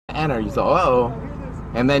enter, you say, uh-oh.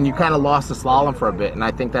 And then you kind of lost the slalom for a bit, and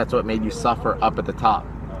I think that's what made you suffer up at the top.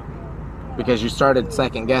 Because you started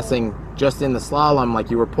second guessing just in the slalom, like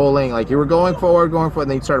you were pulling, like you were going forward, and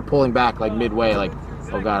then you started pulling back like midway, like,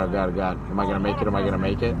 oh God, oh God, oh God, am I going to make it, am I going to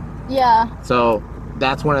make it? Yeah. So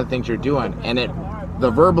that's one of the things you're doing, and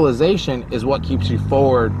the verbalization is what keeps you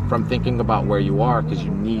forward from thinking about where you are, because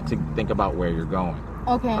you need to think about where you're going.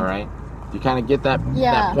 Okay. All right? You kind of get that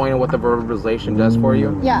point of what the verbalization does for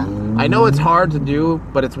you? Yeah. I know it's hard to do,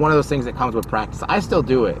 but it's one of those things that comes with practice. I still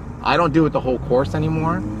do it. I don't do it the whole course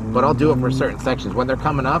anymore, but I'll do it for certain sections. When they're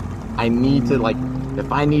coming up, I need to, like, if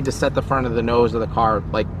I need to set the front of the nose of the car,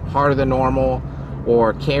 like, harder than normal,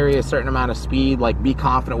 or carry a certain amount of speed, like, be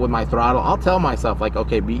confident with my throttle, I'll tell myself, like,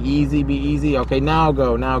 okay, be easy, okay, now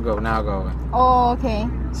go. Oh, okay.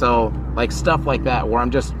 So, like, stuff like that, where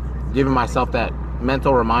I'm just giving myself that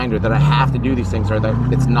mental reminder that I have to do these things or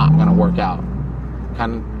that it's not going to work out.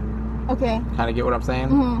 Kind of get what I'm saying?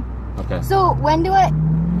 Mm-hmm. Okay. So when do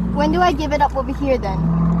I give it up over here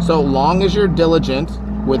then? So long as you're diligent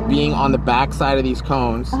with being on the back side of these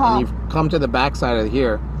cones, and you've come to the back side of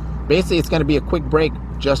here, basically it's going to be a quick break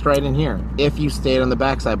just right in here if you stayed on the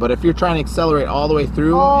back side. But if you're trying to accelerate all the way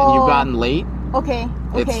through and you've gotten late,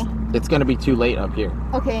 it's going to be too late up here.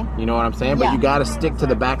 Okay. You know what I'm saying? Yeah. But you got to stick to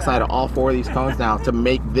the backside of all four of these cones now to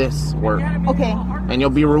make this work. Okay. And you'll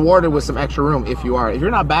be rewarded with some extra room if you are. If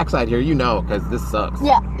you're not backside here, you know, because this sucks.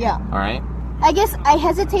 Yeah. All right? I guess I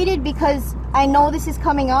hesitated because I know this is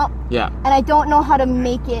coming up. Yeah. And I don't know how to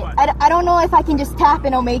make it. I don't know if I can just tap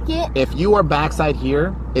and I'll make it. If you are backside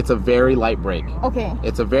here, it's a very light brake. Okay.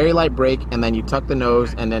 It's a very light brake, and then you tuck the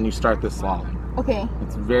nose, and then you start the slalom. Okay.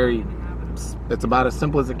 It's about as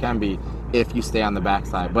simple as it can be if you stay on the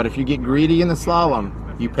backside. But if you get greedy in the slalom,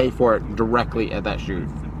 you pay for it directly at that chute.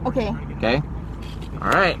 Okay. Okay? All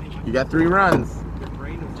right. You got 3 runs.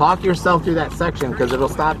 Talk yourself through that section because it'll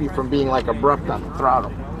stop you from being like abrupt on the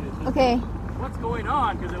throttle. Okay. What's going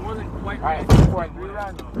on? Because it wasn't quite right. All right, 3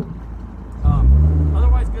 runs.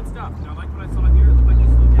 Otherwise, good stuff. Now, like what I saw here, it looked like you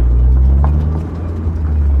slowed down.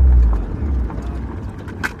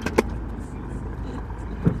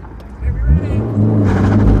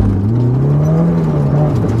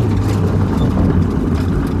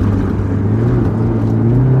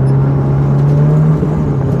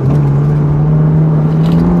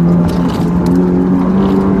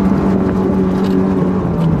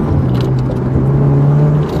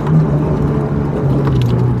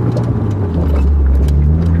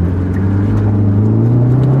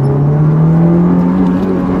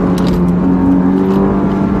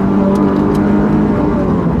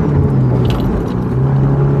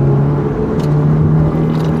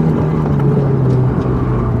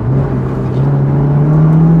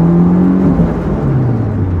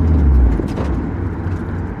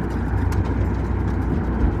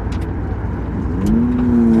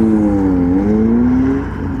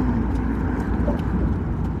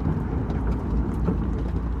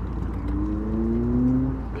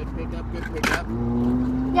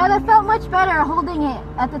 Yeah, that felt much better holding it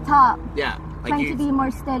at the top. Yeah. Trying to be more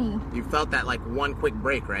steady. You felt that like one quick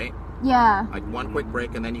break, right? Yeah. Like one quick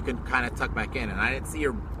break, and then you could kind of tuck back in. And I didn't see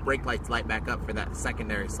your brake lights light back up for that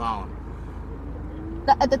secondary slalom.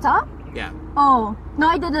 At the top? Yeah. Oh, no,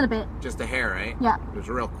 I did it a bit. Just a hair, right? Yeah. It was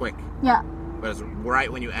real quick. Yeah. But it was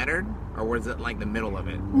right when you entered, or was it like the middle of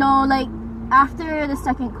it? No, like after the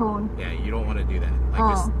second cone. Yeah, you don't want to do that.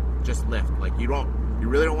 Like just lift. Like you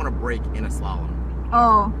really don't want to brake in a slalom.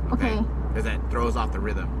 Oh, okay. Because that throws off the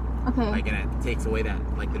rhythm. Okay. Like, and it takes away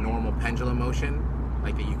that, like the normal pendulum motion,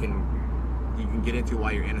 like that you can get into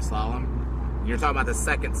while you're in a slalom. You're talking about the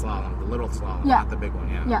second slalom, the little slalom, not the big one.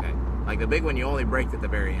 Yeah. Okay. Like the big one, you only braked at the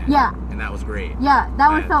very end. Yeah. And that was great. Yeah, that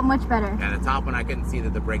one felt much better. Yeah, the top one I couldn't see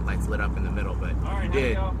that the brake lights lit up in the middle, but you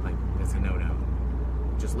did. Like, that's a no-no.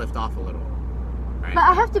 Just lift off a little. Right? But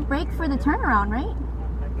I have to brake for the turnaround, right?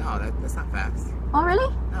 No, that's not fast. Oh,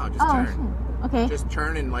 really? No, just turn. Shit. Okay. Just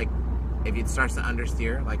turn, and like, if it starts to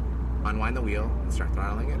understeer, like, unwind the wheel and start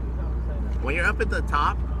throttling it. When you're up at the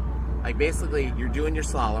top, like basically you're doing your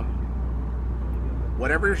slalom.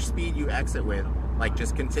 Whatever speed you exit with, like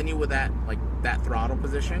just continue with that, like that throttle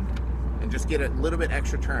position, and just get a little bit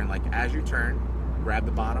extra turn. Like as you turn, grab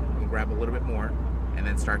the bottom and grab a little bit more, and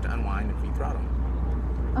then start to unwind and feed throttle.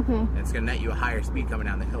 Okay. And it's gonna net you a higher speed coming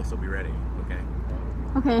down the hill, so be ready. Okay.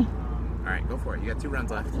 Okay. All right, go for it. You got 2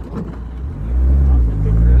 runs left.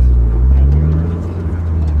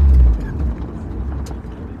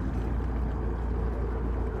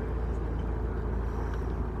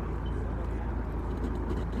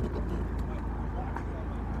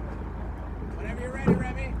 Whenever you're ready,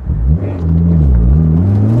 Remy.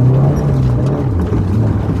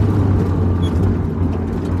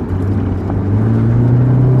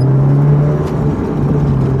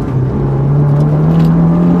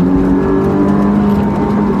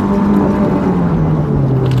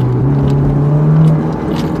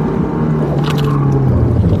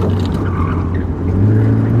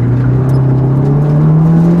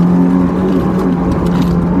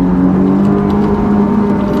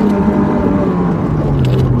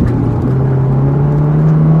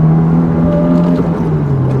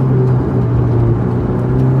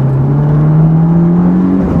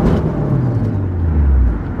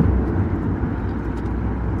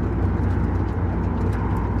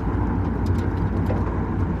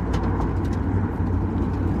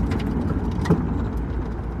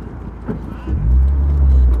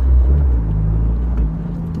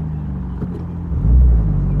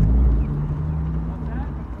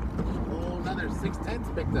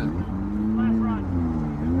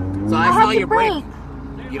 So I I saw had to your brake.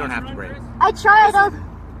 brake. You don't have to brake. I tried.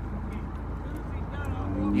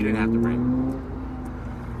 You didn't have to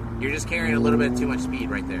brake. You're just carrying a little bit too much speed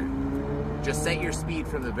right there. Just set your speed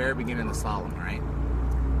from the very beginning of the slalom, right?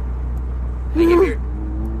 Like if you're,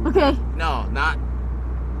 Okay. no, not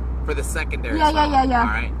for the secondary Yeah, slalom. yeah. All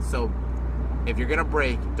right. So if you're gonna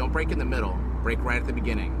brake, don't brake in the middle. Brake right at the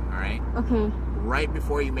beginning. All right. Okay. Right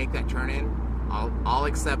before you make that turn in, I'll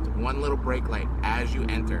accept one little brake light as you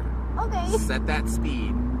enter. Okay. Set that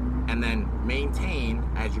speed, and then maintain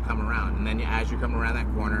as you come around. And then as you come around that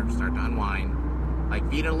corner, start to unwind. Like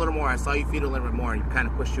feed it a little more. I saw you feed it a little bit more. You kind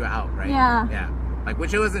of pushed you out, right? Yeah. Yeah. Like,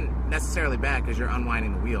 which it wasn't necessarily bad because you're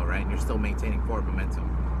unwinding the wheel, right? And you're still maintaining forward momentum.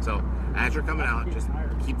 So as you're coming out, just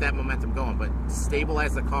keep that momentum going, but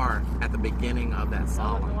stabilize the car at the beginning of that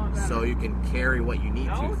slalom so you can carry what you need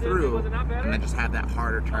to through, and then just have that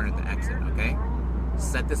harder turn at the exit. Okay?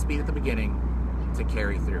 Set the speed at the beginning to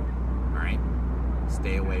carry through. All right?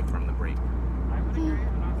 Stay away from the brake.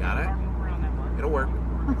 Got it? It'll work.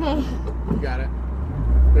 Okay. You got it.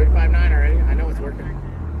 35.9 already. I know it's working.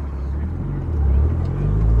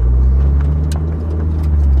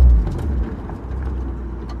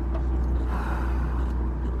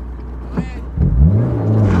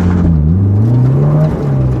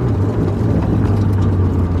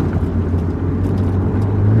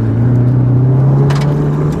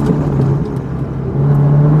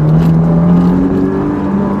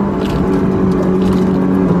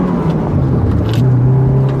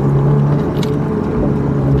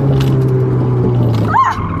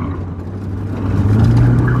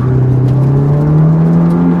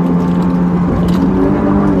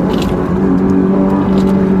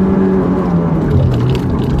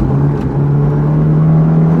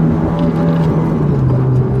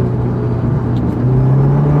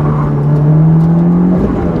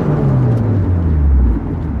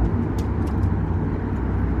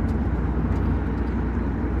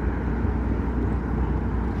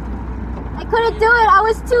 Couldn't do it. I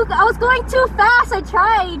was going too fast. I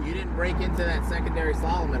tried. You didn't break into that secondary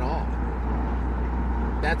slalom at all.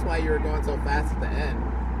 That's why you were going so fast at the end.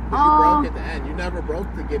 Because you broke at the end. You never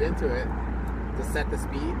broke to get into it, to set the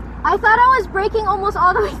speed. I thought I was braking almost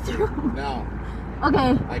all the way through. No.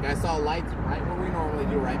 Okay. Like I saw lights right where we normally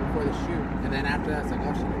do, right before the shoot. And then after that, it's like,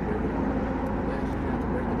 oh, she didn't brake. Yeah, she didn't have to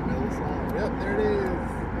brake in the middle of the slalom. Yep, there it is.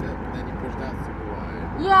 Yep, and then you pushed out super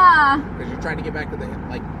wide. Yeah. Because you're trying to get back to the,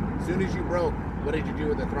 like, as soon as you broke, what did you do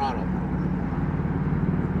with the throttle?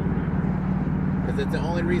 Because it's the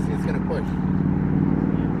only reason it's going to push.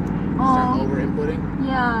 You start over inputting.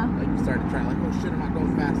 Yeah. Like you started trying, like, oh shit, I'm not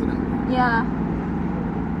going fast enough. Yeah.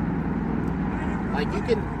 Like you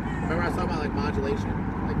can, remember I was talking about like modulation,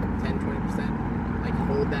 like 10-20%. Like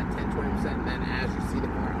hold that 10-20%, and then as you see the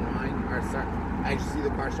car unwind, or as you see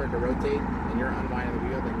the car start to rotate, and you're unwinding the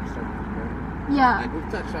wheel, then you start to keep going. Yeah. Like we've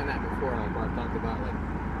touched on that before. Like I've talked about like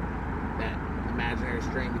that imaginary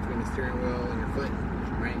string between the steering wheel and your foot,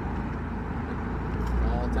 right? Like,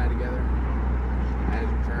 all tied together. As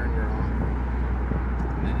you turn, you're on.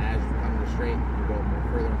 And then as you come to straight, you go more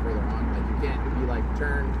further and further on. Like you can't be like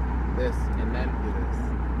turn this and then do this.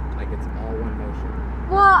 Like it's all one motion.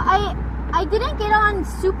 Well, I didn't get on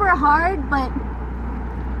super hard, but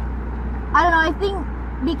I don't know. I think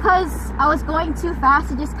because I was going too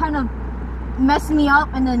fast, it just kind of messed me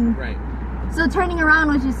up, and then right. So turning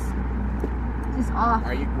around was just off.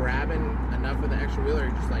 Are you grabbing enough of the extra wheel, or are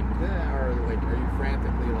you just like, or like, are you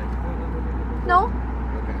frantically like? No.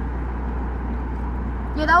 Okay.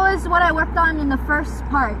 Yeah, that was what I worked on in the first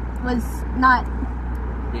part. Was not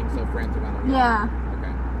being so frantic on the wheel. Yeah.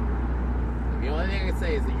 Okay. The only thing I can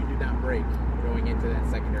say is that you did not brake going into that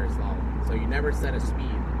secondary slalom. So you never set a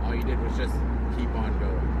speed. All you did was just keep on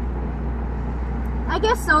going. I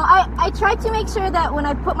guess so. I tried to make sure that when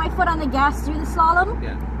I put my foot on the gas through the slalom,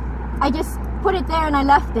 yeah, I just put it there and I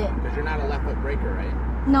left it. Because you're not a left foot braker,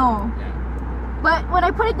 right? No. Yeah. But when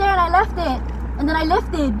I put it there and I left it, and then I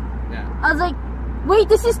lifted, yeah, I was like, wait,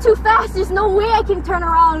 this is too fast. There's no way I can turn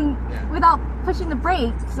around without pushing the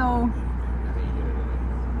brake. So. I think you did it.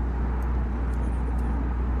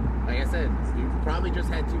 Like I said, you probably just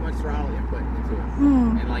had too much throttle input into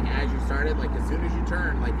it. And like as you started, like as soon as you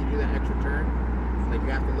turn, like you do that extra turn, like you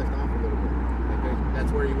have to lift off a little bit. Like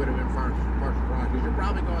that's where you would have been partial throttle. Because you're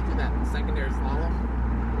probably going through that secondary slalom,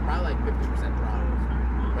 probably like 50% throttle.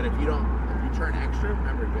 But if you turn extra,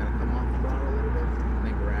 remember you gotta come off the throttle a little bit, and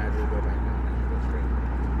then gradually go back down and go straight.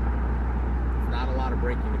 Not a lot of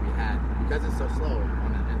braking to be had because it's so slow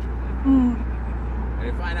on that entry. And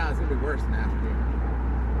you find out it's gonna be worse in the afternoon.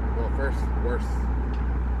 Well, first, worse.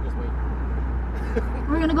 Just wait.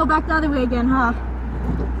 We're gonna go back the other way again, huh?